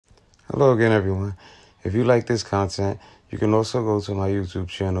Hello again, everyone. If you like this content, you can also go to my YouTube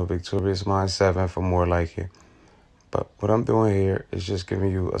channel, Victorious Mind 7, for more like it. But what I'm doing here is just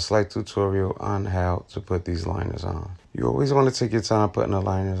giving you a slight tutorial on how to put these liners on. You always want to take your time putting the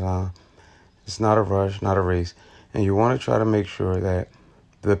liners on. It's not a rush, not a race. And you want to try to make sure that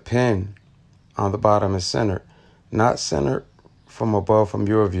the pin on the bottom is centered, not centered from above from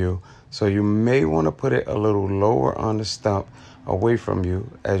your view. So you may want to put it a little lower on the stump away from you,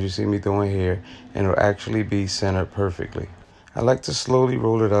 as you see me doing here, and it'll actually be centered perfectly. I like to slowly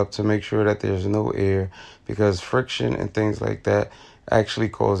roll it up to make sure that there's no air, because friction and things like that actually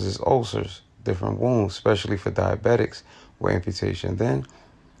causes ulcers, different wounds, especially for diabetics with amputation. Then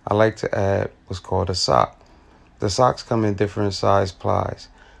I like to add what's called a sock. The socks come in different size plies.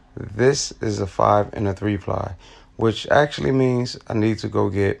 This is a 5 and a 3 ply, which actually means I need to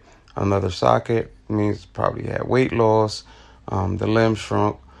go get another socket. It means probably had weight loss. The limb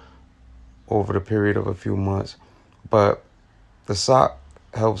shrunk over the period of a few months, but the sock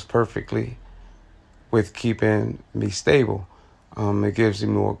helps perfectly with keeping me stable. It gives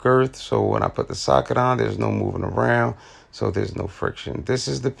me more girth, so when I put the socket on, there's no moving around, so there's no friction. This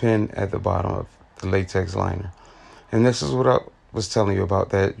is the pin at the bottom of the latex liner. And this is what I was telling you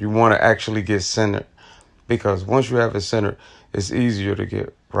about, that you want to actually get centered, because once you have it centered, it's easier to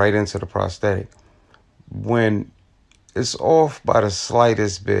get right into the prosthetic. When it's off by the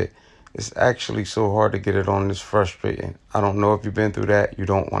slightest bit, it's actually so hard to get it on. It's frustrating. I don't know if you've been through that. You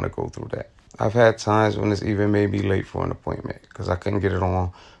don't want to go through that. I've had times when it's even made me late for an appointment because I couldn't get it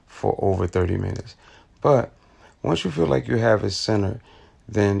on for over 30 minutes. But once you feel like you have it centered,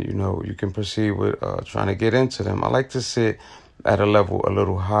 then you can proceed with trying to get into them. I like to sit at a level a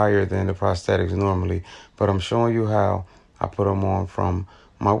little higher than the prosthetics normally, but I'm showing you how I put them on from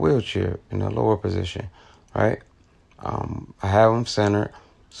my wheelchair in a lower position, right? I have them centered,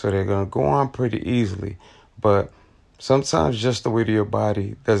 so they're going to go on pretty easily. But sometimes just the weight of your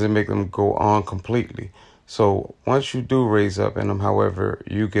body doesn't make them go on completely. So once you do raise up in them, however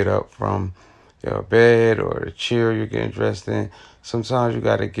you get up from your bed or the chair you're getting dressed in, sometimes you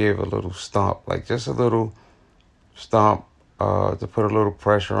got to give a little stomp, like just a little stomp to put a little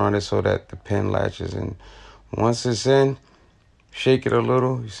pressure on it so that the pin latches. And once it's in, shake it a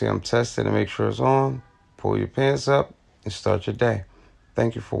little. You see I'm testing to make sure it's on. Pull your pants up and start your day.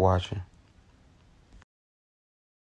 Thank you for watching.